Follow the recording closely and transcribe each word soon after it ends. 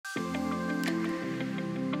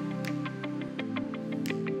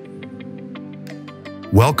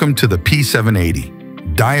Welcome to the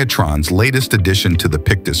P780, Diatron's latest addition to the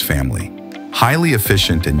Pictus family. Highly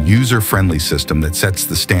efficient and user-friendly system that sets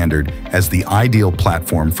the standard as the ideal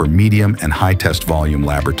platform for medium and high-test volume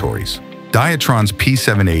laboratories. Diatron's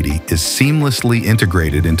P780 is seamlessly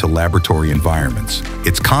integrated into laboratory environments.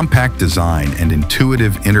 Its compact design and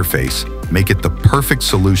intuitive interface make it the perfect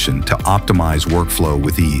solution to optimize workflow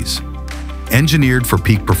with ease. Engineered for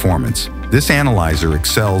peak performance, this analyzer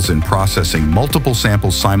excels in processing multiple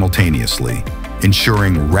samples simultaneously,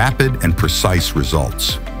 ensuring rapid and precise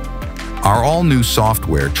results. Our all-new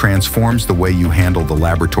software transforms the way you handle the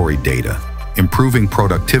laboratory data, improving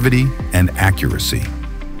productivity and accuracy.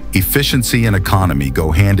 Efficiency and economy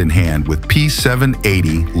go hand in hand with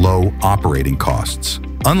P780 low operating costs.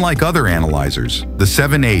 Unlike other analyzers, the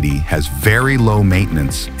 780 has very low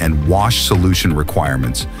maintenance and wash solution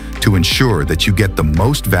requirements to ensure that you get the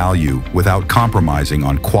most value without compromising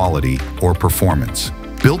on quality or performance.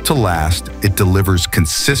 Built to last, it delivers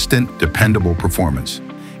consistent, dependable performance,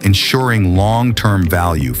 ensuring long-term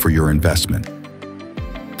value for your investment.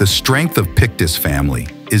 The strength of Pictus family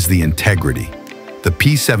is the integrity. The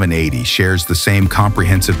P780 shares the same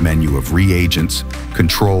comprehensive menu of reagents,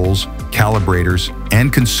 controls, calibrators,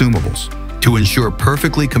 and consumables to ensure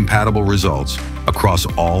perfectly compatible results across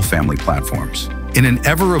all family platforms. In an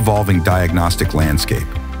ever-evolving diagnostic landscape,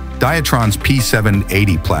 Diatron's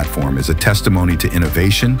P780 platform is a testimony to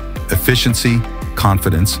innovation, efficiency,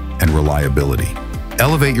 confidence, and reliability.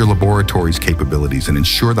 Elevate your laboratory's capabilities and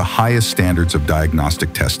ensure the highest standards of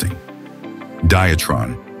diagnostic testing.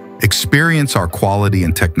 Diatron. Experience our quality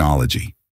and technology.